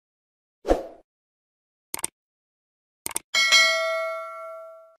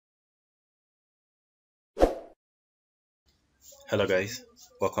Hello guys,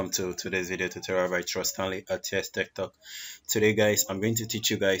 welcome to today's video tutorial by Trust Stanley at TS Tech Talk. Today guys, I'm going to teach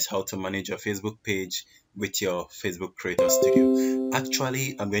you guys how to manage your Facebook page with your Facebook Creator Studio.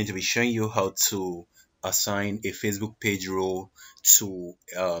 Actually, I'm going to be showing you how to assign a Facebook page role to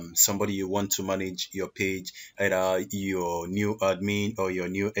somebody you want to manage your page, either your new admin or your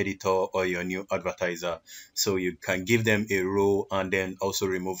new editor or your new advertiser. So you can give them a role and then also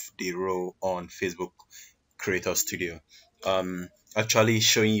remove the role on Facebook Creator Studio. Um, Actually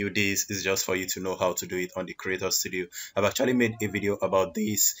showing you this is just for you to know how to do it on the Creator Studio. I've actually made a video about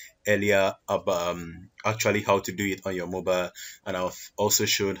this earlier about actually how to do it on your mobile, and I've also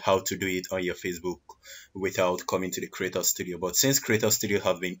showed how to do it on your Facebook without coming to the Creator Studio. But since Creator Studio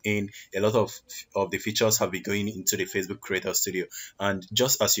have been in, a lot of the features have been going into the Facebook Creator Studio, and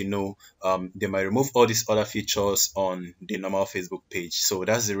just as you know, they might remove all these other features on the normal Facebook page. So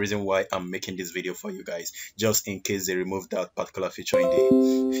that's the reason why I'm making this video for you guys, just in case they remove that particular feature in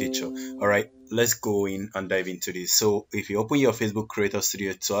the future. All right, let's go in and dive into this. So if you open your Facebook Creator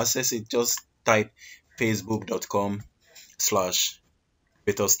Studio, to access it, just type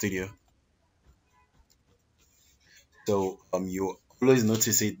facebook.com/creator studio. So you always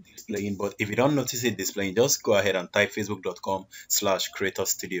notice it displaying, but if you don't notice it displaying, just go ahead and type facebook.com/creator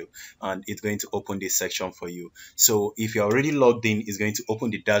studio, and it's going to open this section for you. So if you're already logged in, it's going to open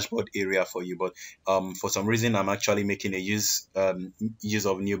the dashboard area for you. But for some reason, I'm actually making a use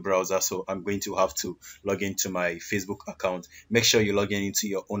of new browser, so I'm going to have to log into my Facebook account. Make sure you log in into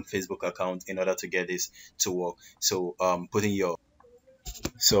your own Facebook account in order to get this to work. So putting your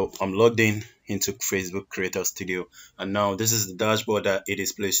so I'm logged in into Facebook Creator Studio, and now this is the dashboard that it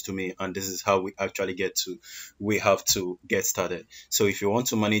displays to me, and this is how we have to get started. So if you want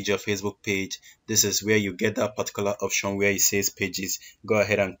to manage your Facebook page, this is where you get that particular option where it says pages. Go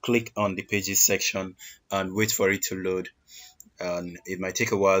ahead and click on the pages section and wait for it to load, and it might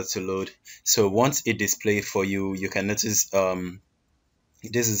take a while to load. So once it displays for you, you can notice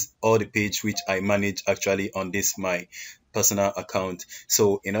this is all the page which I manage actually on this my personal account.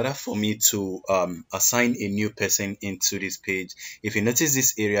 So in order for me to assign a new person into this page, if you notice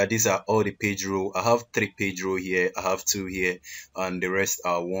this area, these are all the page row. I have 3 page row here, I have 2 here, and the rest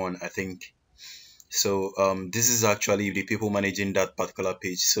are 1, I think. So this is actually the people managing that particular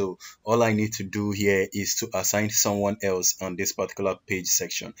page. So all I need to do here is to assign someone else on this particular page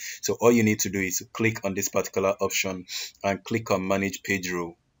section. So all you need to do is to click on this particular option and click on manage page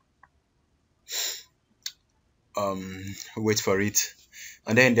row. Wait for it,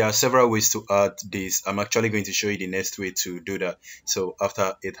 and then there are several ways to add this. I'm actually going to show you the next way to do that, so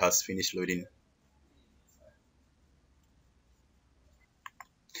after it has finished loading.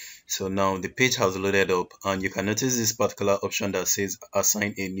 So now the page has loaded up, and you can notice this particular option that says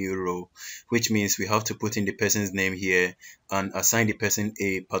assign a new row, which means we have to put in the person's name here and assign the person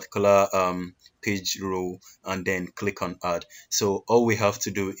a particular page row, and then click on add. So all we have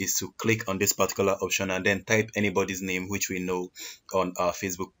to do is to click on this particular option and then type anybody's name which we know on our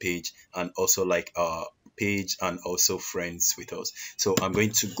Facebook page, and also like our page and also friends with us. So I'm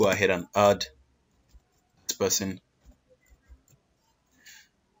going to go ahead and add this person.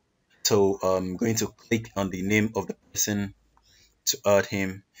 So I'm going to click on the name of the person to add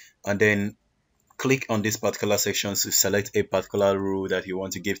him, and then click on this particular section to select a particular role that you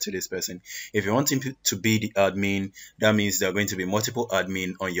want to give to this person. If you want him to be the admin, that means there are going to be multiple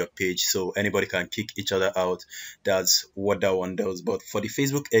admin on your page, so anybody can kick each other out. That's what that one does. But for the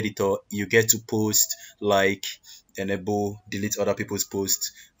Facebook editor, you get to post, like, enable, delete other people's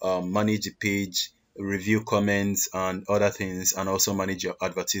posts, manage the page, review comments and other things, and also manage your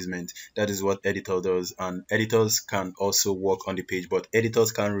advertisement. That is what editor does, and editors can also work on the page, but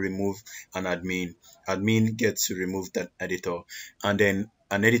editors can remove an admin gets to remove that editor, and then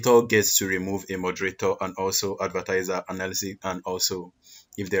an editor gets to remove a moderator and also advertiser, analysis, and also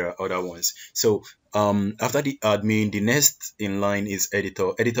if there are other ones. So after the admin, the next in line is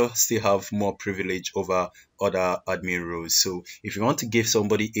editor. Editor still have more privilege over other admin roles. So if you want to give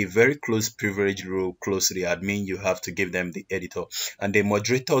somebody a very close privilege role close to the admin, you have to give them the editor, and the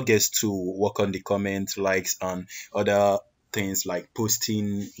moderator gets to work on the comments, likes, and other things like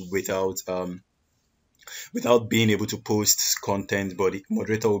posting without being able to post content, but the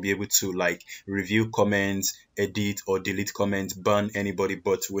moderator will be able to like review comments, edit or delete comments, ban anybody,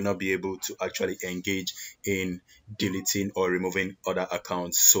 but will not be able to actually engage in deleting or removing other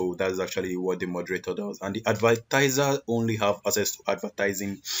accounts. So that's actually what the moderator does, and the advertiser only have access to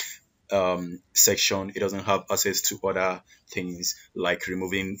advertising section. It doesn't have access to other things like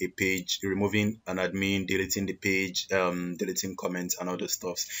removing a page, removing an admin, deleting the page, deleting comments and other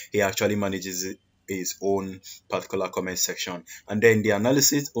stuffs. He actually manages his own particular comment section. And then the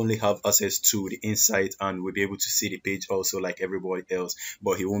analysis only have access to the insight and will be able to see the page also like everybody else,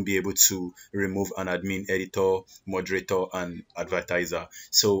 but he won't be able to remove an admin, editor, moderator, and advertiser.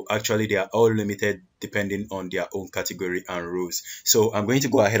 So actually they are all limited depending on their own category and rules. So I'm going to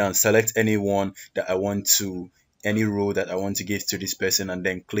go ahead and select anyone that I want to, any role that I want to give to this person, and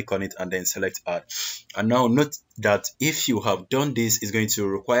then click on it and then select add. And now note that if you have done this, it's going to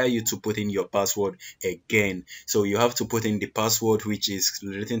require you to put in your password again. So you have to put in the password which is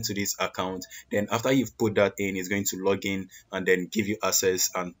relating to this account. Then after you've put that in, it's going to log in and then give you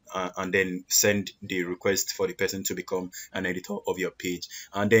access and then send the request for the person to become an editor of your page.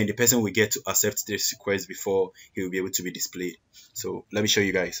 And then the person will get to accept this request before he will be able to be displayed. So let me show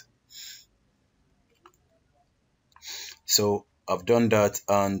you guys. So I've done that,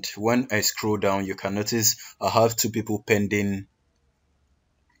 and when I scroll down, you can notice I have two people pending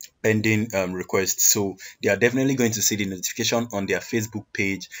requests. So they are definitely going to see the notification on their Facebook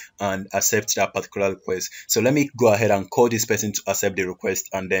page and accept that particular request. So let me go ahead and call this person to accept the request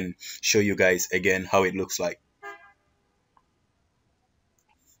and then show you guys again how it looks like.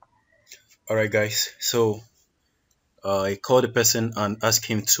 All right, guys. So I called the person and asked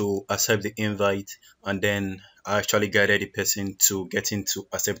him to accept the invite, and then I actually guided the person to get into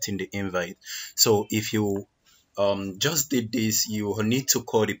accepting the invite. So if you just did this, you will need to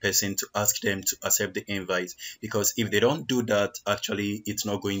call the person to ask them to accept the invite, because if they don't do that, actually it's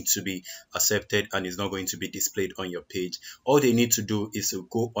not going to be accepted and it's not going to be displayed on your page. All they need to do is to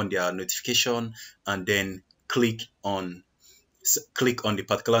go on their notification and then click on the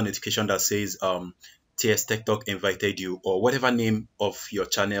particular notification that says TS Tech Talk invited you, or whatever name of your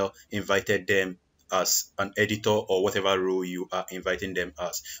channel invited them as an editor, or whatever role you are inviting them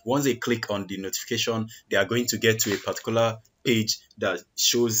as. Once they click on the notification, they are going to get to a particular page that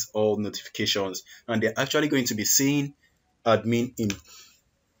shows all notifications, and they're actually going to be seeing admin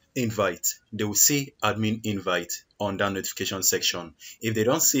invite. They will see admin invite on that notification section. If they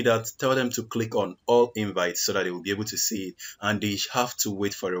don't see that, tell them to click on all invites so that they will be able to see it, and they have to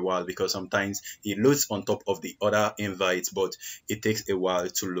wait for a while because sometimes it loads on top of the other invites, but it takes a while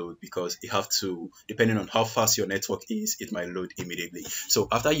to load because you have to, depending on how fast your network is, it might load immediately. So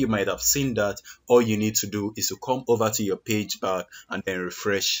after you might have seen that, all you need to do is to come over to your page bar and then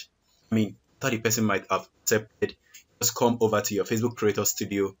refresh. I mean, 30 person might have accepted. Just come over to your Facebook Creator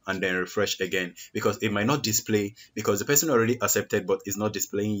Studio and then refresh again, because it might not display because the person already accepted but is not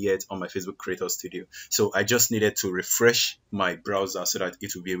displaying yet on my Facebook Creator Studio. So I just needed to refresh my browser so that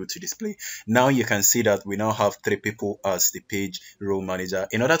it will be able to display. Now you can see that we now have 3 people as the page role manager.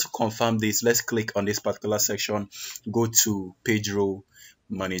 In order to confirm this, let's click on this particular section, go to page role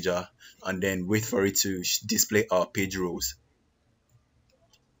manager, and then wait for it to display our page roles.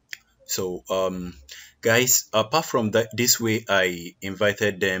 So guys, apart from that, this way I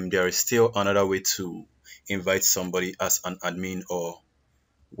invited them, there is still another way to invite somebody as an admin or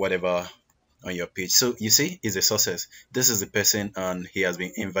whatever on your page. So you see, it's a success. This is the person and he has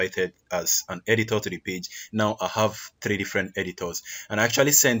been invited as an editor to the page. Now I have 3 different editors, and I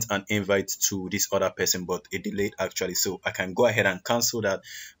actually sent an invite to this other person, but it delayed actually, so I can go ahead and cancel that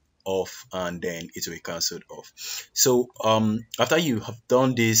off, and then it will be cancelled off. So after you have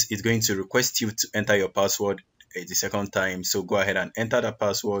done this, it's going to request you to enter your password the second time. So go ahead and enter the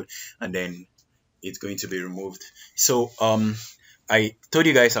password, and then it's going to be removed. So I told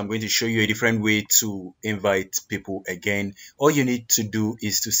you guys I'm going to show you a different way to invite people again. All you need to do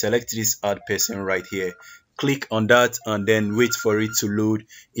is to select this add person right here, click on that, and then wait for it to load.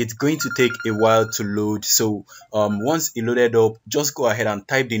 It's going to take a while to load. So once it loaded up, just go ahead and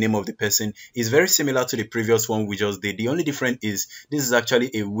type the name of the person. It's very similar to the previous one we just did. The only difference is this is actually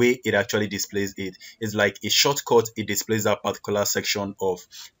a way it actually displays it. It's like a shortcut. It displays that particular section of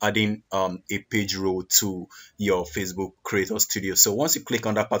adding a page role to your Facebook Creator Studio. So once you click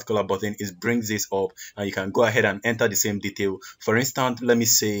on that particular button, it brings this up, and you can go ahead and enter the same detail. For instance, let me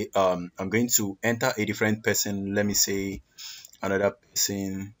say I'm going to enter a different person. Let me say another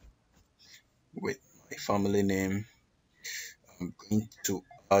person with my family name. I'm going to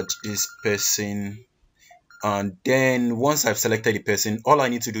add this person, and then once I've selected the person, all I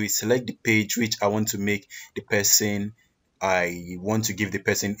need to do is select the page which I want to make the person. I want to give the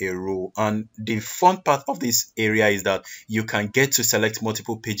person a role, and the fun part of this area is that you can get to select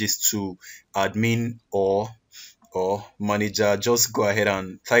multiple pages to admin or manager. Just go ahead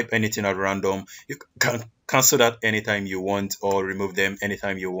and type anything at random. You can cancel that anytime you want or remove them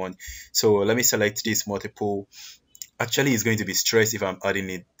anytime you want. So let me select this multiple. Actually, it's going to be stressed if I'm adding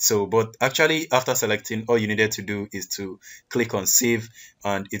it. So but actually, after selecting, all you needed to do is to click on save,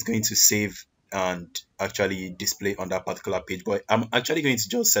 and it's going to save and actually display on that particular page. But I'm actually going to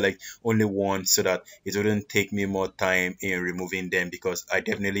just select only one so that it wouldn't take me more time in removing them, because I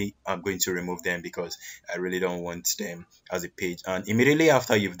definitely am going to remove them because I really don't want them as a page. And immediately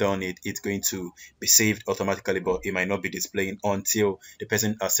after you've done it, it's going to be saved automatically, but it might not be displaying until the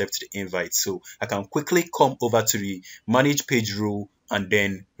person accepts the invite. So I can quickly come over to the manage page rule and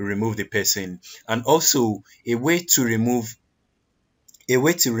then remove the person. And also a way to remove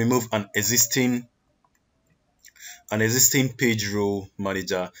an existing page role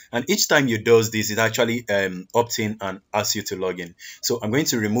manager, and each time you does this, it actually opts in and asks you to log in. So I'm going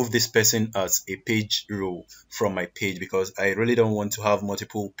to remove this person as a page role from my page because I really don't want to have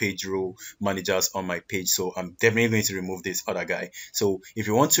multiple page role managers on my page. So I'm definitely going to remove this other guy. So if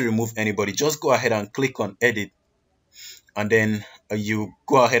you want to remove anybody, just go ahead and click on edit, and then you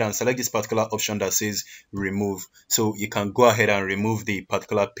go ahead and select this particular option that says remove. So you can go ahead and remove the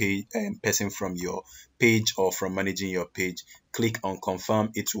particular page person from your page or from managing your page. Click on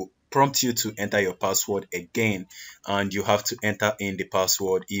confirm. It will prompt you to enter your password again, and you have to enter in the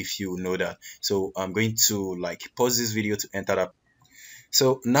password if you know that. So I'm going to like pause this video to enter that.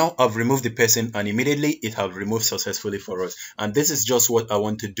 So now I've removed the person, and immediately it have removed successfully for us. And this is just what I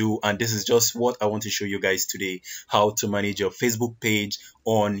want to do. And this is just what I want to show you guys today, how to manage your Facebook page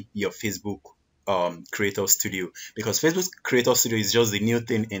on your Facebook Creator Studio, because Facebook Creator Studio is just the new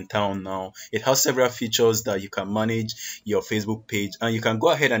thing in town now. It has several features that you can manage your Facebook page, and you can go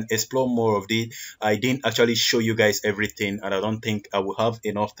ahead and explore more of it. I didn't actually show you guys everything, and I don't think I will have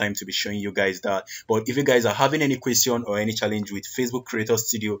enough time to be showing you guys that. But if you guys are having any question or any challenge with Facebook Creator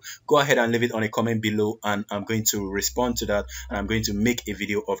Studio, go ahead and leave it on a comment below, and I'm going to respond to that, and I'm going to make a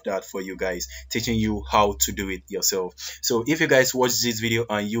video of that for you guys, teaching you how to do it yourself. So if you guys watch this video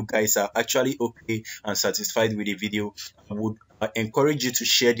and you guys are actually okay and satisfied with the video, I would encourage you to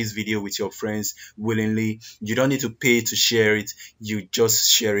share this video with your friends willingly. You don't need to pay to share it. You just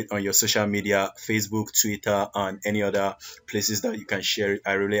share it on your social media, Facebook, Twitter, and any other places that you can share it.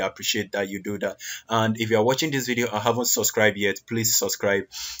 I really appreciate that you do that. And if you are watching this video and haven't subscribed yet, please subscribe.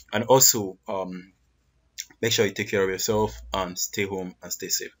 And also make sure you take care of yourself and stay home and stay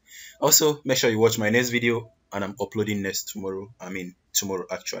safe. Also, make sure you watch my next video, and I'm uploading next tomorrow. Tomorrow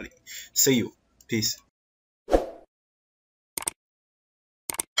actually. See you. Peace.